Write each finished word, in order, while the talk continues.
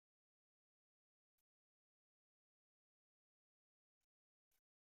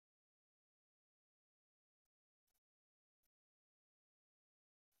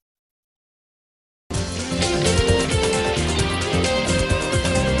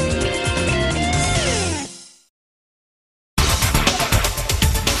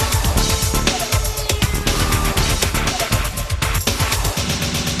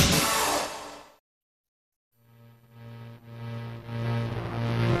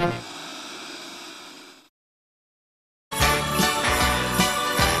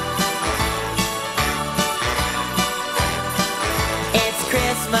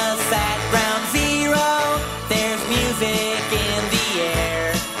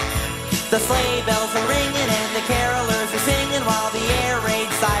The sleigh bells are ringing and the carolers are singing while the air raid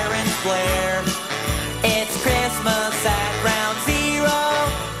sirens blare. It's Christmas at Ground Zero,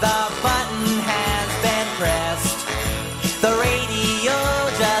 the button has been pressed. The radio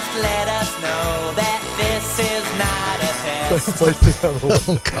just let us know that this is not a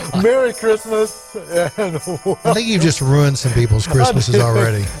test. Merry Christmas. And I think you've just ruined some people's Christmases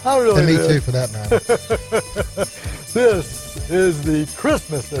already. I really And me did. too, for that matter. This is the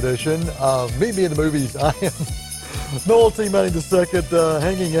Christmas edition of Meet Me in the Movies. I am Noel T. Manning II,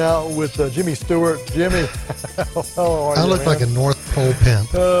 hanging out with Jimmy Stewart. Jimmy, how are you, I look man? like a North Pole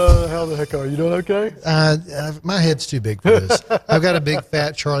pimp. How the heck are you? Doing okay? My head's too big for this. I've got a big,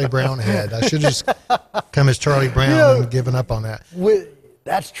 fat Charlie Brown head. I should just come as Charlie Brown and given up on that.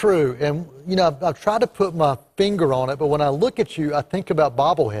 That's true. And, you know, I've tried to put my finger on it, but when I look at you, I think about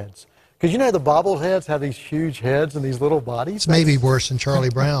bobbleheads. Because, you know, the bobbleheads have these huge heads and these little bodies. It's maybe worse than Charlie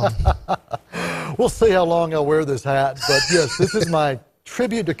Brown. We'll see how long I'll wear this hat. But, yes, this is my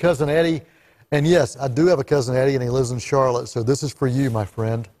tribute to Cousin Eddie. And, yes, I do have a Cousin Eddie, and he lives in Charlotte. So this is for you, my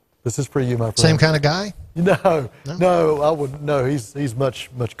friend. This is for you, my friend. Same kind of guy? No, I wouldn't. No, he's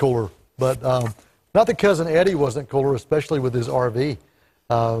much cooler. But not that Cousin Eddie wasn't cooler, especially with his RV.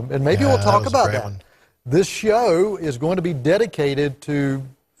 And maybe we'll talk about that. This show is going to be dedicated to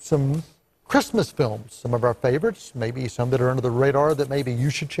some Christmas films, some of our favorites, maybe some that are under the radar that maybe you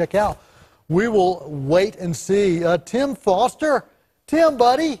should check out. We will wait and see. Tim Foster, Tim,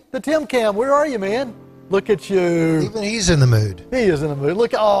 buddy, the Tim Cam, where are you, man? Look at you. Even he's in the mood. He is in the mood.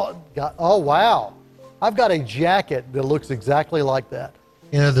 Look, oh wow. I've got a jacket that looks exactly like that.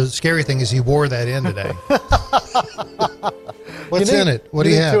 You know, the scary thing is he wore that in today. What's in it? What do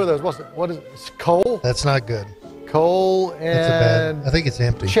you have? Two of those. What is it? It's coal? That's not good. Coal and I think it's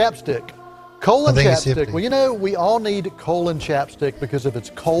empty. chapstick. Coal and I think it's chapstick. empty. Well, you know, we all need coal and chapstick because if it's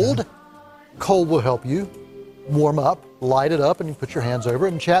cold, coal will help you warm up, light it up, and you put your hands over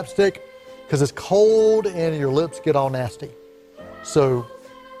it. And chapstick, because it's cold and your lips get all nasty. So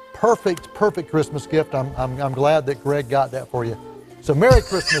perfect Christmas gift. I'm glad that Greg got that for you. So Merry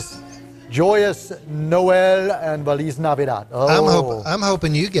Christmas, Joyous Noel, and Feliz Navidad. Oh. I'm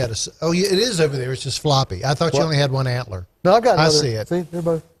hoping you get us. Oh, it is over there. It's just floppy. I thought you only had one antler. No, I've got another. I see it. See, they're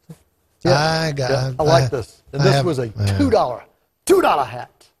both. I like this. And this was a $2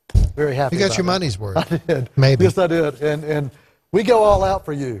 hat. Very happy. You got about your that. money's worth. I did. Maybe. Yes, I did. And we go all out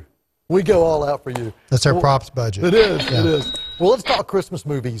for you. We go all out for you. That's our props budget. It is. Yeah. It is. Well, let's talk Christmas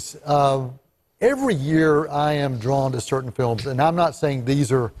movies. Every year I am drawn to certain films, and I'm not saying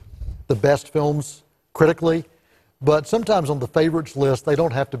these are the best films critically, but sometimes on the favorites list, they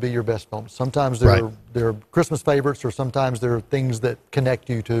don't have to be your best films. Sometimes they're Christmas favorites, or sometimes they're things that connect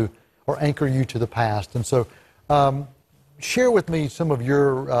you to or anchor you to the past. And so share with me some of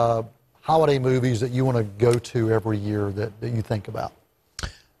your holiday movies that you want to go to every year that you think about.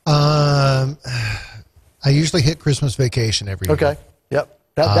 I usually hit Christmas Vacation every year. Okay. Yep.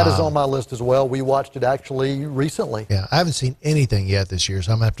 That is on my list as well. We watched it actually recently. Yeah, I haven't seen anything yet this year,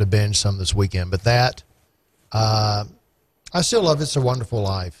 so I'm going to have to binge some this weekend. But that, I still love It's a Wonderful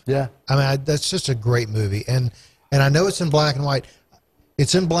Life. Yeah. I mean, that's just a great movie. And I know it's in black and white.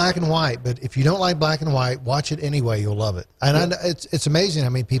 It's in black and white, but if you don't like black and white, watch it anyway. You'll love it. And I know it's amazing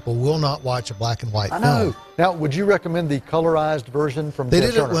how many people will not watch a black and white film. I know. Now, would you recommend the colorized version from They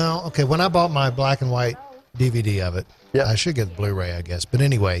Ted did it Turner? well. Okay, when I bought my black and white DVD of it, I should get the Blu-ray, I guess. But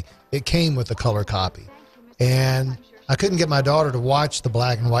anyway, it came with a color copy. And I couldn't get my daughter to watch the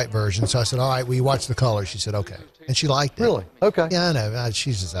black and white version, so I said, all right, will you watch the color? She said, okay. And she liked it. Really? Okay. Yeah, I know.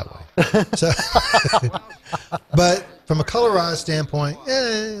 She's just that way. So, but from a colorized standpoint,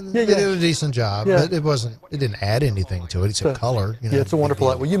 they did a decent job. Yeah. But it didn't add anything to it. It's a color. You know, Yeah, It's a Wonderful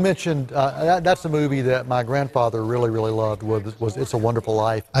Life. Well, you mentioned that's a movie that my grandfather really loved was It's a Wonderful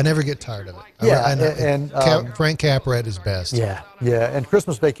Life. I never get tired of it. Yeah, I know. and Frank Capra is best. Yeah. And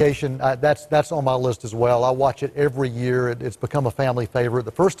Christmas Vacation, that's on my list as well. I watch it every year. It's become a family favorite.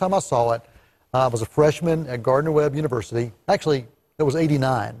 The first time I saw it, I was a freshman at Gardner-Webb University. Actually, it was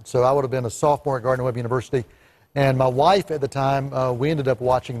 '89, so I would have been a sophomore at Gardner-Webb University. And my wife at the time, we ended up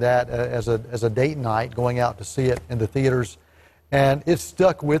watching that as a date night, going out to see it in the theaters. And it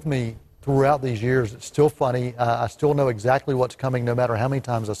stuck with me throughout these years. It's still funny. I still know exactly what's coming no matter how many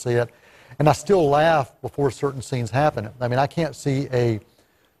times I see it. And I still laugh before certain scenes happen. I mean, I can't see a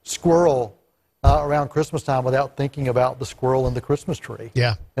squirrel around Christmas time without thinking about the squirrel in the Christmas tree.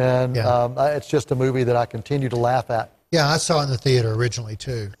 Yeah. And it's just a movie that I continue to laugh at. Yeah, I saw it in the theater originally,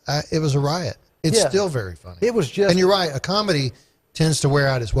 too. It was a riot. It's still very funny. It was just... And you're right, a comedy tends to wear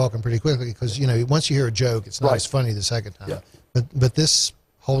out its welcome pretty quickly because, you know, once you hear a joke, it's not as funny the second time. Yeah. But this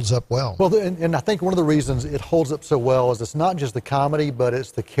holds up well. Well, and I think one of the reasons it holds up so well is it's not just the comedy, but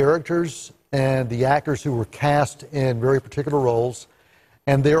it's the characters and the actors who were cast in very particular roles.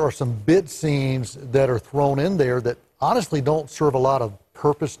 And there are some bit scenes that are thrown in there that honestly don't serve a lot of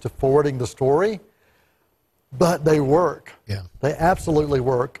purpose to forwarding the story, but they work. Yeah. They absolutely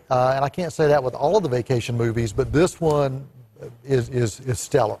work. And I can't say that with all of the vacation movies, but this one is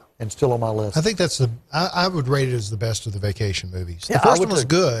stellar and still on my list. I think that's I would rate it as the best of the vacation movies. Yeah, The first I would one was too.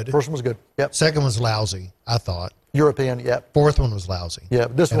 good. First one was good. Yep. Second one's lousy, I thought. European, yep. Fourth one was lousy. Yeah,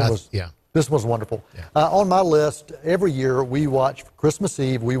 this one was. Yeah. This was wonderful. Yeah. On my list, every year we watch, for Christmas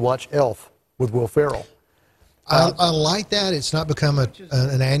Eve, we watch Elf with Will Ferrell. I like that. It's not become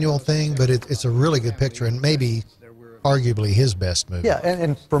an annual thing, but it's a really good picture and maybe arguably his best movie. Yeah,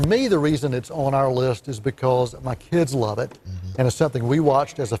 and for me, the reason it's on our list is because my kids love it, and it's something we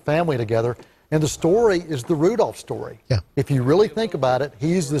watched as a family together. And the story is the Rudolph story. Yeah. If you really think about it,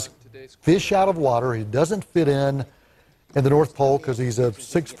 he's this fish out of water. He doesn't fit in the North Pole because he's a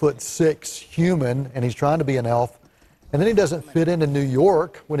 6'6" human, and he's trying to be an elf. And then he doesn't fit into New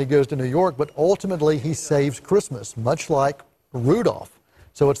York when he goes to New York, but ultimately he saves Christmas, much like Rudolph.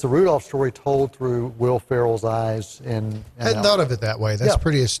 So it's the Rudolph story told through Will Ferrell's eyes. I hadn't thought of it that way. That's Yeah.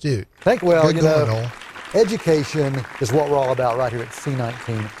 pretty astute. Well, Good you going, know, Noel. education is what we're all about right here at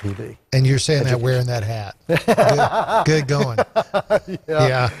C19 TV. And you're saying that wearing that hat. Good going.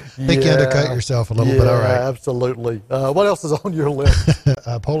 Yeah. Think you undercut yourself a little, but all right. Absolutely. What else is on your list?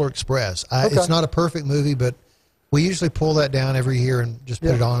 Polar Express. Okay. It's not a perfect movie, but we usually pull that down every year and just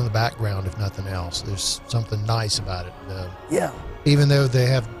put it on in the background, if nothing else. There's something nice about it. Yeah. Even though they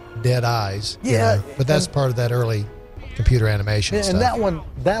have dead eyes. you Yeah, know, but that's and- part of that early computer animation And stuff.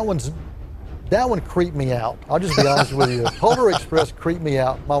 that one creeped me out. I'll just be honest with you. Polar Express creeped me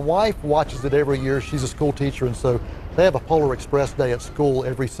out. My wife watches it every year. She's a school teacher, and so they have a Polar Express day at school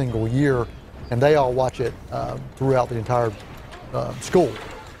every single year, and they all watch it throughout the entire school.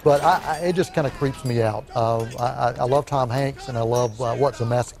 But it just kind of creeps me out. I love Tom Hanks, and I love what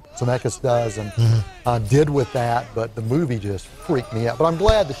Zemeckis does and did with that, but the movie just freaked me out. But I'm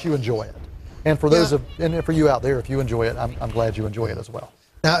glad that you enjoy it. And for those and for you out there, if you enjoy it, I'm glad you enjoy it as well.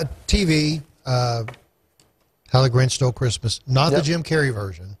 Now, TV, How the Grinch Stole Christmas, not the Yep. Jim Carrey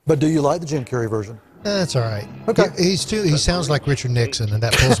version. But do you like the Jim Carrey version? That's all right. Okay. He sounds like Richard Nixon, and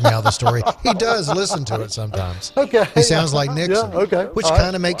that pulls me out of the story. He does listen to it sometimes. Okay. He sounds like Nixon. Yeah, okay. Which All right.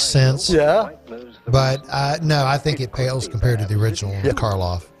 kind of makes sense. Yeah. But no, I think it pales compared to the original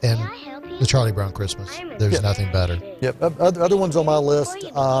Karloff and the Charlie Brown Christmas. There's nothing better. Yep. Other ones on my list,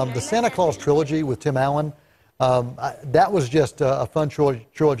 the Santa Claus trilogy with Tim Allen. That was just a fun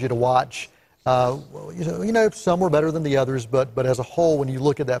trilogy to watch. You know, some were better than the others, but as a whole, when you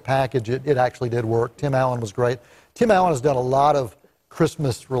look at that package, it actually did work. Tim Allen was great. Tim Allen has done a lot of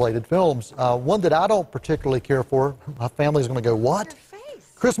Christmas-related films. One that I don't particularly care for, my family's going to go, what?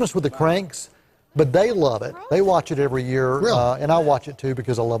 Christmas with the Cranks. But they love it. They watch it every year, Really? and I watch it too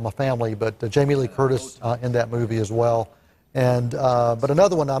because I love my family. But Jamie Lee Curtis in that movie as well. And but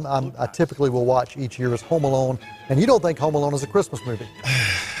another one I typically will watch each year is Home Alone. And you don't think Home Alone is a Christmas movie?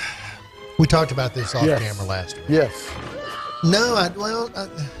 We talked about this off Yes. camera last week. Yes. No,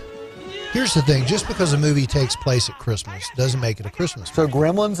 here's the thing. Just because a movie takes place at Christmas doesn't make it a Christmas movie. So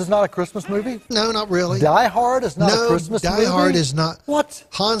Gremlins is not a Christmas movie? No, not really. Die Hard is not a No, Christmas Die movie? Hard is not. What?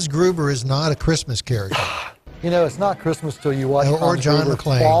 Hans Gruber is not a Christmas character. You know, it's not Christmas till you watch or Hans John Gruber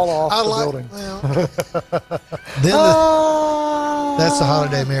McClane. fall off I the like, building. Well, then that's the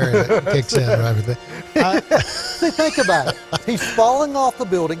holiday Mary that kicks in right with it. See, think about it. He's falling off the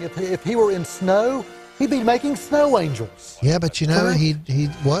building. If he were in snow, he'd be making snow angels. Yeah, but you know, Correct. he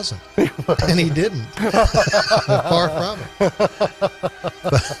wasn't. And he didn't. Far from it.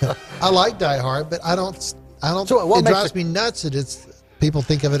 But I like Die Hard, but I don't, So what it makes drives me nuts that people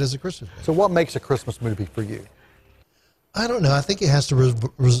think of it as a Christmas movie. So what makes a Christmas movie for you? I don't know. I think it has to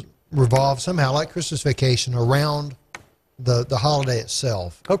revolve somehow, like Christmas Vacation, around the holiday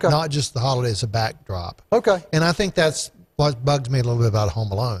itself. Okay. Not just the holiday as a backdrop. Okay. And I think that's what bugs me a little bit about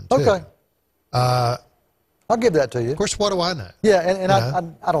Home Alone, too. Okay. I'll give that to you. Of course, what do I know? Yeah, and Yeah.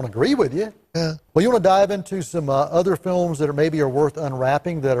 I don't agree with you. Yeah. Well, you want to dive into some other films that are worth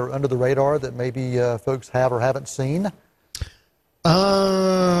unwrapping that are under the radar that maybe folks have or haven't seen?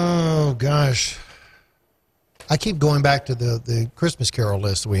 Oh, gosh. I keep going back to the Christmas Carol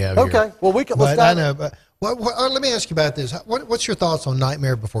list that we have here. Okay. Well, let's But dive. I know. But let me ask you about this. What's your thoughts on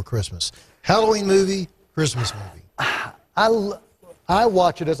Nightmare Before Christmas? Halloween movie, Christmas movie. I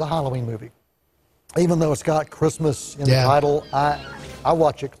watch it as a Halloween movie. Even though it's got Christmas in Yeah. the title, I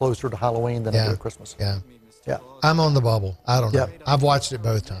watch it closer to Halloween than I do to Christmas. Yeah. Yeah. I'm on the bubble. I don't know. Yep. I've watched it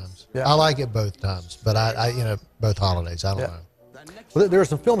both times. Yeah. I like it both times, but I both holidays. I don't know. Well, there are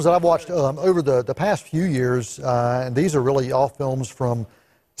some films that I've watched over the past few years, and these are really all films from,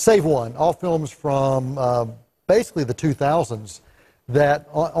 save one, all films from basically the 2000s that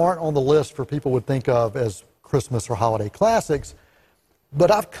aren't on the list for people would think of as Christmas or holiday classics, but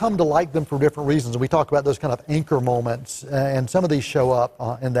I've come to like them for different reasons. And we talk about those kind of anchor moments, and some of these show up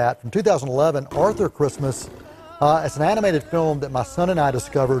in that. From 2011, Arthur Christmas. It's an animated film that my son and I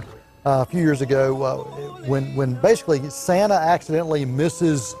discovered a few years ago when basically Santa accidentally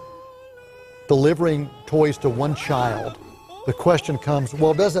misses delivering toys to one child. The question comes,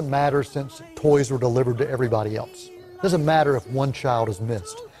 well, it doesn't matter since toys were delivered to everybody else. It doesn't matter if one child is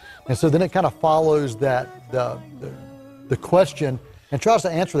missed. And so then it kind of follows that the question and tries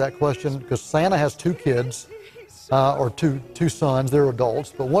to answer that question, because Santa has two kids, or two sons, they're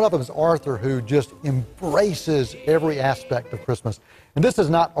adults, but one of them is Arthur, who just embraces every aspect of Christmas. And this is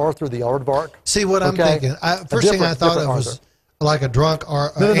not Arthur the Aardvark. See what I'm thinking? First thing I thought of was like a drunk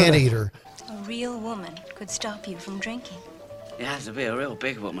anteater. A real woman could stop you from drinking. It has to be a real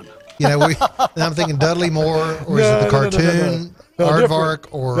big woman. You know, I'm thinking Dudley Moore, or is it the cartoon Aardvark,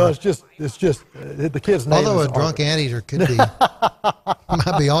 or no, it's just the kid's name. Although is a drunk anteater could be,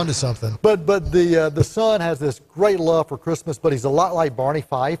 might be onto something. But the son has this great love for Christmas, but he's a lot like Barney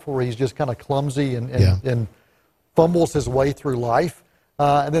Fife, where he's just kind of clumsy and fumbles his way through life.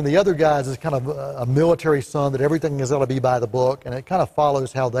 And then the other guy is kind of a military son that everything is going to be by the book, and it kind of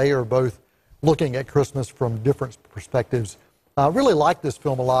follows how they are both looking at Christmas from different perspectives. I really like this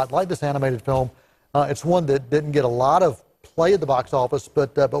film a lot, like this animated film. It's one that didn't get a lot of play at the box office,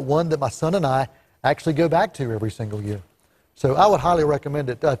 but one that my son and I actually go back to every single year. So I would highly recommend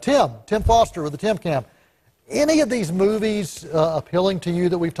it. Tim Foster with the Tim Cam. Any of these movies appealing to you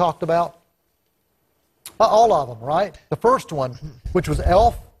that we've talked about? All of them, right? The first one, which was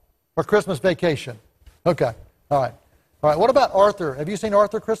Elf or Christmas Vacation. Okay, all right. All right, what about Arthur? Have you seen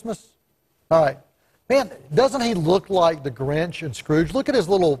Arthur Christmas? All right. Man, doesn't he look like the Grinch and Scrooge? Look at his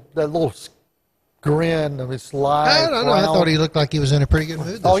little grin of his sly. I don't know. I thought he looked like he was in a pretty good mood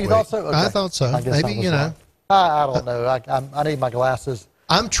this Oh, you week. thought so? Okay. I thought so. Maybe, you know. I don't know. I need my glasses.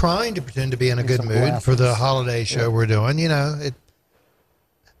 I'm trying to pretend to be in a good some mood glasses. for the holiday show we're doing. You know,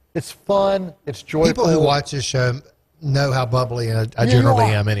 It's fun. It's joyful. people who watch this show know how bubbly I generally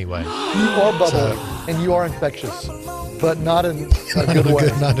am anyway. You are bubbly and you are infectious, but not in a good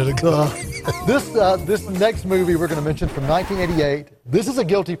way. Not in a good This next movie we're going to mention from 1988. This is a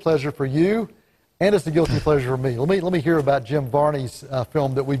guilty pleasure for you, and it's a guilty pleasure for me. Let me hear about Jim Varney's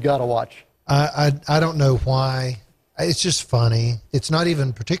film that we've got to watch. I don't know why. It's just funny. It's not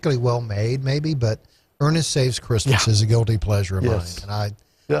even particularly well made, maybe, but Ernest Saves Christmas is a guilty pleasure of mine,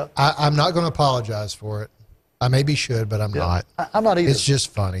 and I'm not going to apologize for it. I maybe should, but I'm not. I'm not either. It's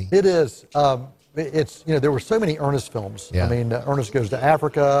just funny. It is. It's there were so many Ernest films. Yeah. I mean, Ernest Goes to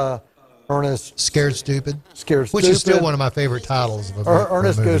Africa. Ernest Scared Stupid, Scared which Stupid. is still one of my favorite titles of a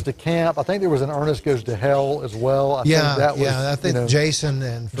Ernest movie. Goes to Camp. I think there was an Ernest Goes to Hell as well. I think Jason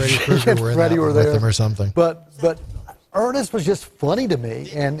and Freddy Krueger were in that were with there him or something. But Ernest was just funny to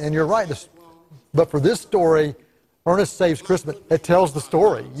me, and you're right. But for this story, Ernest Saves Christmas, it tells the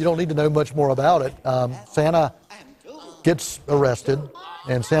story. You don't need to know much more about it. Santa gets arrested,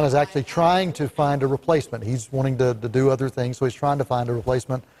 and Santa's actually trying to find a replacement. He's wanting to do other things, so he's trying to find a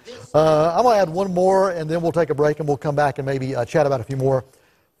replacement. I'm going to add one more, and then we'll take a break, and we'll come back and maybe chat about a few more.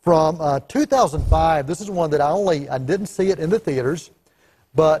 From 2005, this is one that I didn't see it in the theaters,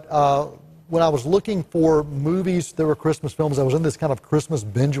 but when I was looking for movies that were Christmas films, I was in this kind of Christmas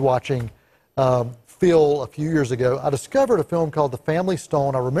binge-watching feel a few years ago. I discovered a film called The Family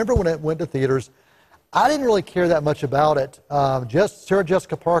Stone. I remember when it went to theaters. I didn't really care that much about it. Sarah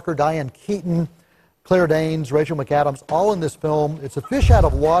Jessica Parker, Diane Keaton, Claire Danes, Rachel McAdams, all in this film. It's a fish out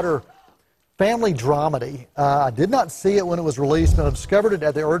of water family dramedy. I did not see it when it was released, but I discovered it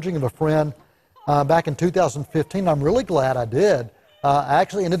at the urging of a friend back in 2015. I'm really glad I did. I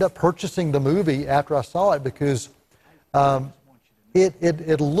actually ended up purchasing the movie after I saw it because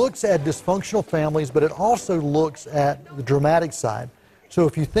it looks at dysfunctional families, but it also looks at the dramatic side. So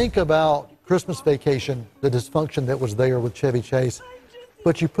if you think about Christmas Vacation, the dysfunction that was there with Chevy Chase,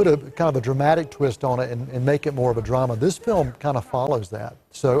 but you put a kind of a dramatic twist on it and make it more of a drama, this film kind of follows that.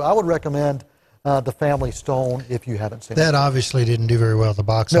 So I would recommend The Family Stone if you haven't seen it. That obviously didn't do very well at the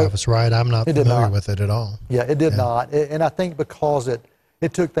box office, right? I'm not familiar with it at all. Yeah, it did not. And I think because it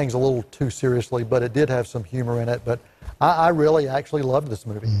took things a little too seriously, but it did have some humor in it. But I really actually loved this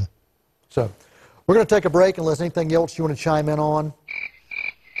movie. So we're going to take a break unless anything else you want to chime in on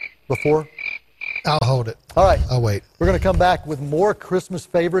before. I'll hold it. All right. I'll wait. We're going to come back with more Christmas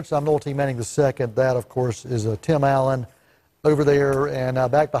favorites. I'm Noel T. Manning II. That, of course, is Tim Allen over there. And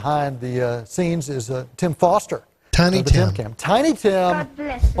back behind the scenes is Tim Foster. Tiny Tim. Tiny Tim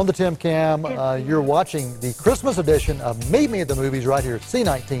on the Tim Cam. You're watching the Christmas edition of Meet Me at the Movies right here at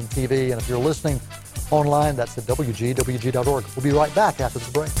C19 TV. And if you're listening online, that's at WGWG.org. We'll be right back after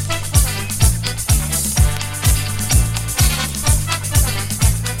the break.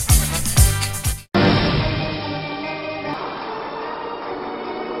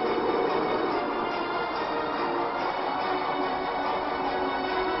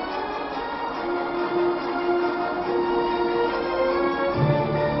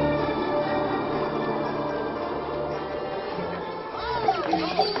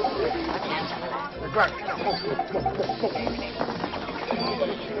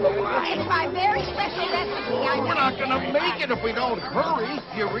 It's my very special recipe. We're not going to make it if we don't hurry.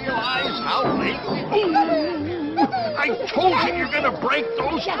 You realize how late we are? I told you you're going to break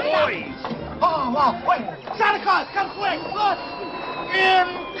those toys. Oh, wait. Santa Claus, come quick. Look.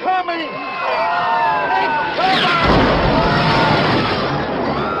 Incoming. Take cover.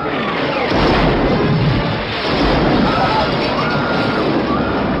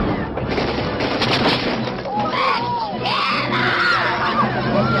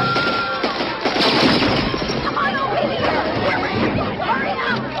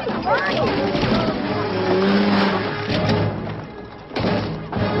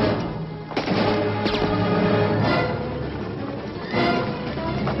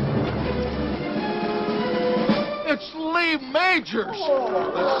 It's Lee Majors,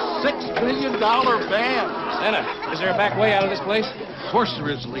 the $6 million band. Santa, is there a back way out of this place? Of course there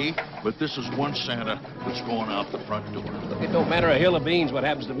is, Lee, but this is one Santa that's going out the front door. Look, it don't matter a hill of beans what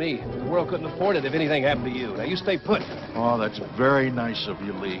happens to me. The world couldn't afford it if anything happened to you. Now, you stay put. Oh, that's very nice of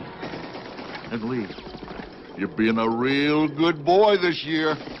you, Lee. And Lee, you're being a real good boy this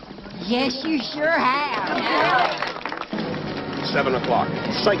year. Yes, you sure have. 7 o'clock.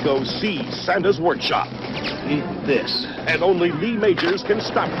 Psycho sees Santa's workshop. Eat this. And only Lee Majors can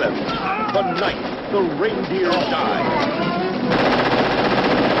stop them. The night the reindeer die.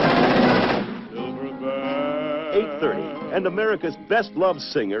 8:30, and America's best-loved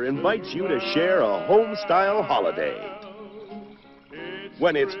singer invites you to share a home-style holiday.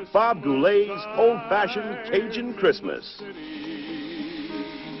 When it's Bob Goulet's old-fashioned Cajun Christmas.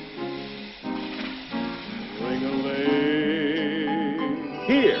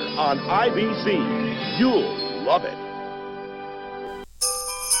 Here on IBC, you'll love it.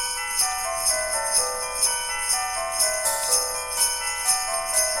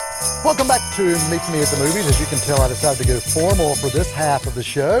 Welcome back to Meet Me at the Movies. As you can tell, I decided to go formal for this half of the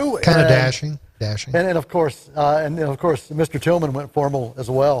show. Kind of dashing. And of course, Mr. Tillman went formal as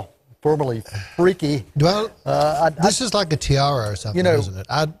well. Formally freaky. Well, this is like a tiara or something, isn't it?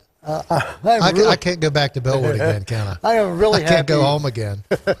 I can't go back to Bellwood again, can I? I am really happy. I can't go home again.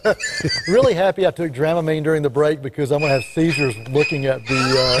 Really happy I took Dramamine during the break because I'm going to have seizures looking at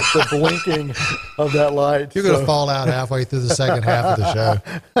the blinking of that light. You're going to fall out halfway through the second half of the show.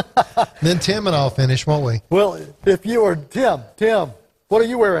 Then Tim and I'll finish, won't we? Well, if you were Tim, what are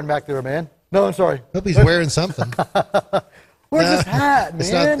you wearing back there, man? No, I'm sorry. Hope he's wearing something. Where's his hat,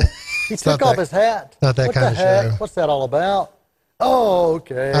 man? He took off his hat. Not that kind of show. What's that all about? Oh,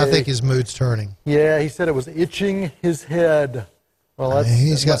 okay. I think his mood's turning. Yeah, he said it was itching his head. Well,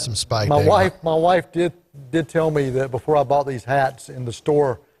 he's got some spike. My wife did tell me that before I bought these hats in the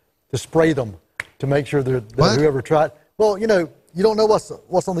store to spray them to make sure that whoever tried. Well, you don't know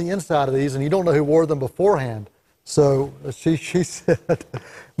what's on the inside of these, and you don't know who wore them beforehand. So she said,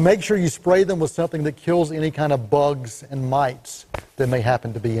 make sure you spray them with something that kills any kind of bugs and mites that may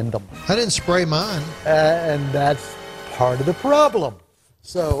happen to be in them. I didn't spray mine. And that's part of the problem.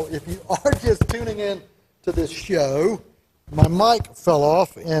 So if you are just tuning in to this show, my mic fell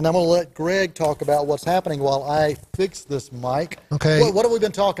off, and I'm going to let Greg talk about what's happening while I fix this mic. Okay. What have we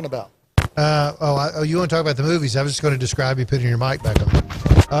been talking about? You want to talk about the movies? I was just going to describe you putting your mic back on.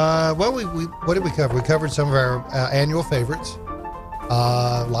 Well, what did we cover? We covered some of our annual favorites,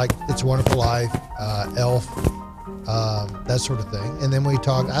 like It's a Wonderful Life, Elf, that sort of thing. And then we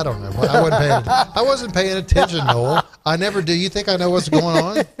talked, I don't know. I wasn't paying attention, Noel. I never do. You think I know what's going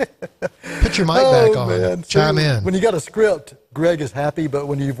on? Put your mic back on. Man. Chime in. When you got a script, Greg is happy, but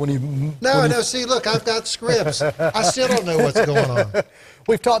when you see, look, I've got scripts. I still don't know what's going on.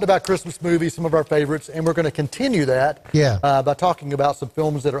 We've talked about Christmas movies, some of our favorites, and we're going to continue that by talking about some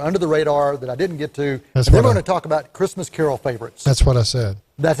films that are under the radar that I didn't get to. And then we're going to talk about Christmas Carol favorites. That's what I said.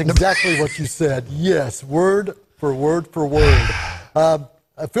 That's exactly what you said. Yes, word for word for word.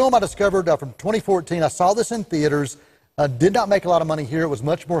 a film I discovered from 2014. I saw this in theaters. Did not make a lot of money here. It was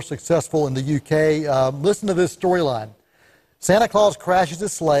much more successful in the UK. Listen to this storyline. Santa Claus crashes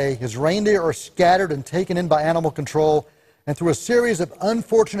his sleigh. His reindeer are scattered and taken in by animal control. And through a series of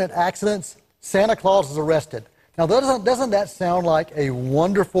unfortunate accidents, Santa Claus is arrested. Now, doesn't that sound like a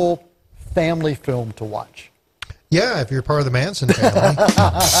wonderful family film to watch? Yeah, if you're part of the Manson family.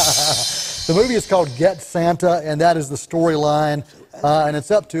 The movie is called Get Santa, and that is the storyline. And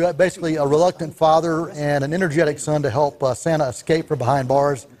it's up to basically a reluctant father and an energetic son to help Santa escape from behind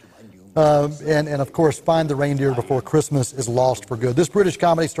bars. And of course, find the reindeer before Christmas is lost for good. This British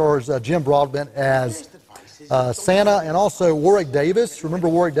comedy stars Jim Broadbent as Santa, and also Warwick Davis. Remember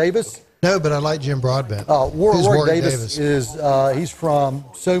Warwick Davis? No, but I like Jim Broadbent. Warwick Davis is he's from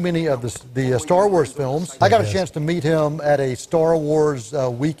so many of the Star Wars films. I got a chance to meet him at a Star Wars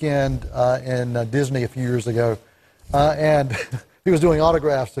weekend in Disney a few years ago, and he was doing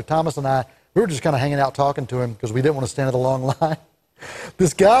autographs. So Thomas and I, we were just kind of hanging out talking to him because we didn't want to stand in a long line.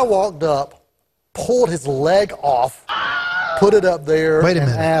 This guy walked up, pulled his leg off, put it up there, and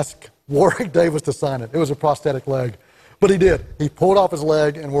asked Warwick Davis to sign it. It was a prosthetic leg. But he did. He pulled off his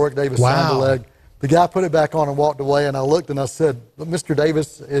leg, and Warwick Davis signed the leg. The guy put it back on and walked away, and I looked and I said, Mr.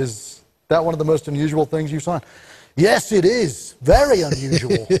 Davis, is that one of the most unusual things you signed? Yes, it is. Very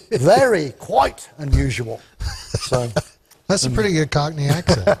unusual. Quite unusual. So that's a pretty good Cockney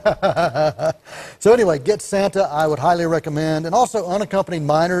accent. So anyway, Get Santa, I would highly recommend. And also Unaccompanied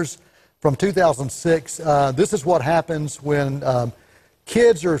Minors from 2006. This is what happens when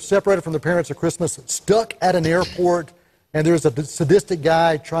kids are separated from their parents at Christmas, stuck at an airport, and there's a sadistic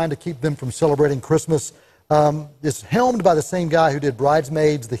guy trying to keep them from celebrating Christmas. It's helmed by the same guy who did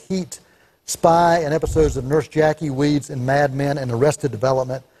Bridesmaids, The Heat, Spy, and episodes of Nurse Jackie, Weeds, and Mad Men, and Arrested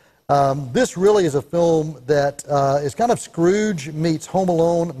Development. This really is a film that is kind of Scrooge meets Home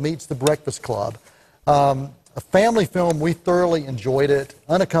Alone meets The Breakfast Club. A family film, we thoroughly enjoyed it.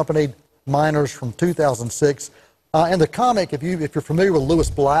 Unaccompanied Minors from 2006. And the comic, if you're familiar with Lewis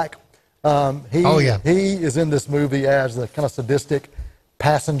Black, he is in this movie as the kind of sadistic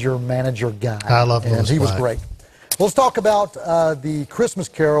passenger manager guy. I love Lewis Black. And he was great. Well, let's talk about the Christmas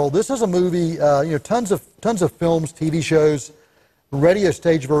Carol. This is a movie, tons of films, TV shows, radio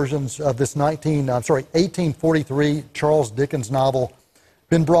stage versions of this 1843 Charles Dickens novel,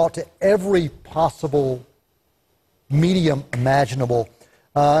 been brought to every possible medium imaginable.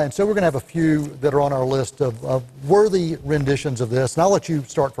 And so we're going to have a few that are on our list of worthy renditions of this. And I'll let you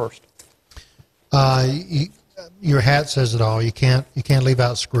start first. Your hat says it all. You can't leave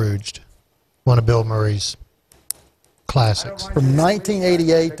out Scrooged, one of Bill Murray's classics. From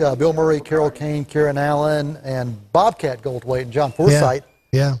 1988, Bill Murray, Carol Kane, Karen Allen, and Bobcat Goldthwait and John Forsythe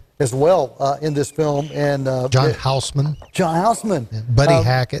as well in this film. And John Houseman. John Houseman. Buddy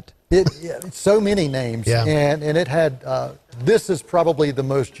Hackett. So many names. Yeah. And it had, this is probably the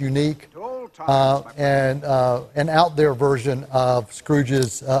most unique and out there version of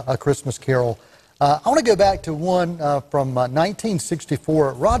Scrooge's A Christmas Carol. I want to go back to one from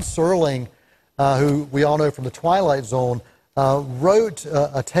 1964. Rod Serling, who we all know from The Twilight Zone, wrote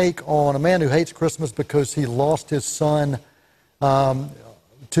a take on a man who hates Christmas because he lost his son to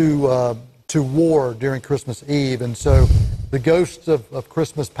war during Christmas Eve. And so the ghosts of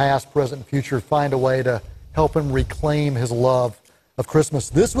Christmas past, present, and future find a way to help him reclaim his love of Christmas.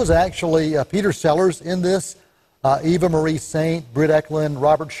 This was actually Peter Sellers in this, Eva Marie Saint, Britt Eklund,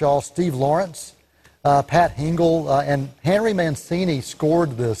 Robert Shaw, Steve Lawrence, Pat Hingle, and Henry Mancini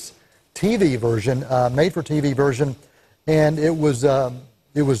scored this TV version, made-for-TV version, and it was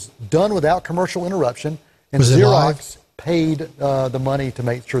done without commercial interruption. And was Xerox paid the money to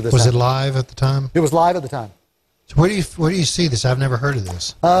make sure this was happened. it live at the time? It was live at the time. So where do you see this? I've never heard of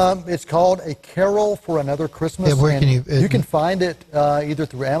this. It's called A Carol for Another Christmas. Yeah, where can you can find it either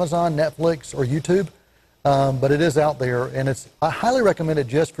through Amazon, Netflix, or YouTube. But it is out there, and I highly recommend it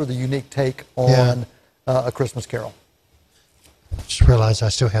just for the unique take on A Christmas Carol. Just realized I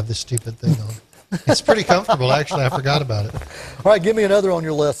still have this stupid thing on. It's pretty comfortable, actually. I forgot about it. All right, give me another on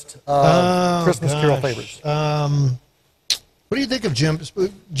your list of Christmas Carol favorites. What do you think of Jim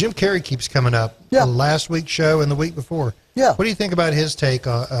Carrey keeps coming up? Yeah. Last week's show and the week before. Yeah. What do you think about his take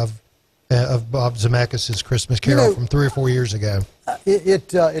of Bob Zemeckis' Christmas Carol from 3 or 4 years ago? It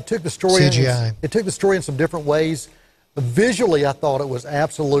took the story. CGI. It took the story in some different ways. Visually, I thought it was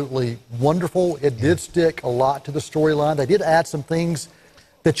absolutely wonderful. It did stick a lot to the storyline. They did add some things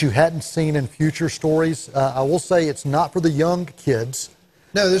that you hadn't seen in future stories. I will say it's not for the young kids.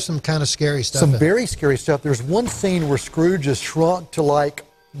 No, there's some kind of scary stuff. Some very scary stuff. There's one scene where Scrooge is shrunk to like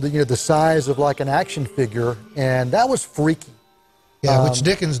the size of like an action figure, and that was freaky. Yeah, which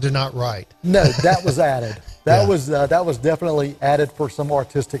Dickens did not write. No, that was added. That was definitely added for some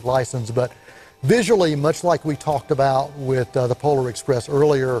artistic license. But visually, much like we talked about with the Polar Express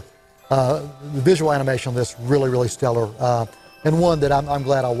earlier, the visual animation on this really stellar, and one that I'm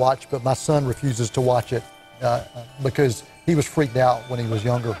glad I watched. But my son refuses to watch it because he was freaked out when he was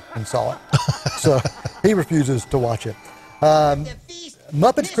younger and saw it. So he refuses to watch it.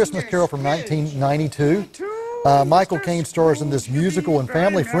 Muppets Christmas Carol from 1992. Michael Caine stars in this musical and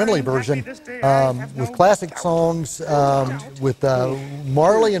family-friendly version with classic songs with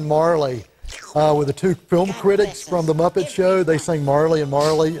Marley and Marley, with the two film critics from the Muppet Show. They sing Marley and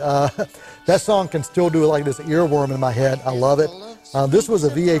Marley. That song can still do like this earworm in my head. I love it. This was a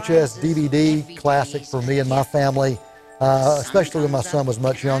VHS DVD classic for me and my family, especially when my son was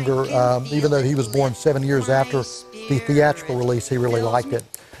much younger. Even though he was born 7 years after the theatrical release, he really liked it.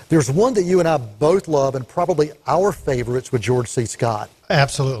 There's one that you and I both love, and probably our favorites, with George C. Scott.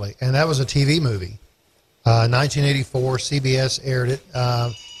 Absolutely, and that was a TV movie. 1984, CBS aired it.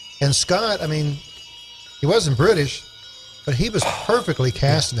 And Scott, I mean, he wasn't British, but he was perfectly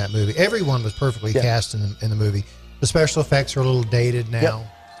cast in that movie. Everyone was perfectly cast in the movie. The special effects are a little dated now,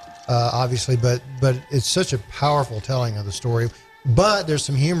 obviously, but it's such a powerful telling of the story. But there's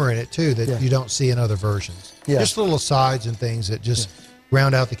some humor in it, too, that you don't see in other versions. Just little asides and things that just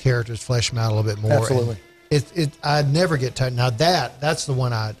round out the characters, flesh them out a little bit more. Absolutely. And I'd never get tired. Now, that's the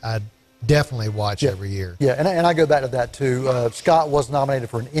one I'd definitely watch every year. Yeah, and I go back to that, too. Scott was nominated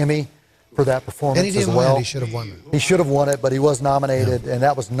for an Emmy for that performance and he didn't as well. Win it. He should have won it. He should have won it, but he was nominated, and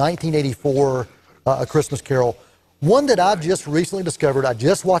that was 1984, A Christmas Carol. One that I've just recently discovered, I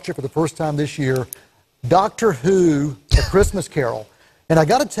just watched it for the first time this year, Doctor Who, A Christmas Carol. And I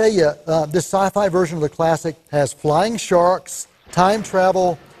got to tell you, this sci-fi version of the classic has flying sharks, time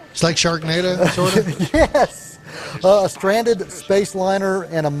travel. It's like Sharknado, sort of? Yes. A stranded space liner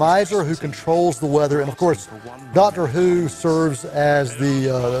and a miser who controls the weather. And, of course, Doctor Who serves as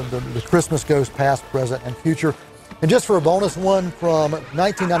the Christmas ghost, past, present, and future. And just for a bonus one, from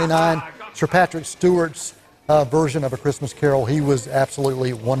 1999, Sir Patrick Stewart's version of A Christmas Carol. He was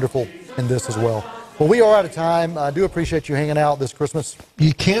absolutely wonderful in this as well. Well, we are out of time. I do appreciate you hanging out this Christmas.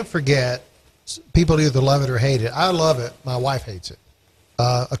 You can't forget, people either love it or hate it. I love it. My wife hates it.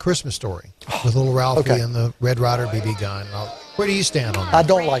 A Christmas Story with little Ralphie and the Red Ryder BB gun. Where do you stand on that? I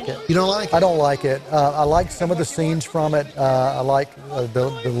don't like it. You don't like it? I don't like it. I like some of the scenes from it. I like the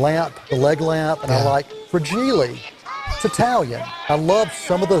lamp, the leg lamp, and I like Fragile. It's Italian. I love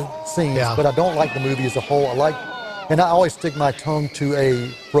some of the scenes, but I don't like the movie as a whole. And I always stick my tongue to a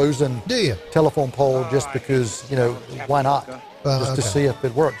frozen telephone pole just because, why not? Just to see if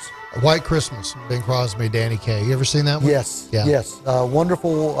it works. White Christmas, Bing Crosby, Danny Kaye. You ever seen that one? Yes, yes.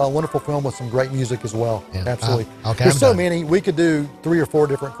 Wonderful film with some great music as well. Yeah. Absolutely. Okay, There's so many. We could do 3 or 4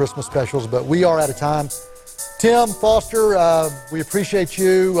 different Christmas specials, but we are out of time. Tim Foster, we appreciate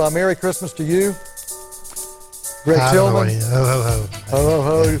you. Merry Christmas to you. Greg Tillman. Ho, ho, ho. Ho,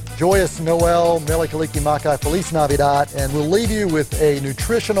 ho, ho. Joyous Noel, Mele Kaliki Makai, Feliz Navidad. And we'll leave you with a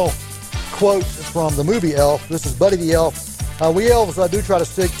nutritional quote from the movie Elf. This is Buddy the Elf. We elves do try to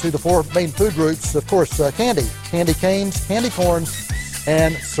stick to the 4 main food groups. Of course, candy canes, candy corns,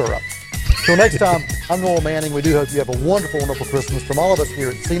 and syrup. Till next time, I'm Noel Manning. We do hope you have a wonderful, wonderful Christmas from all of us here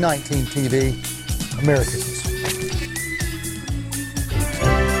at C19 TV. Merry Christmas.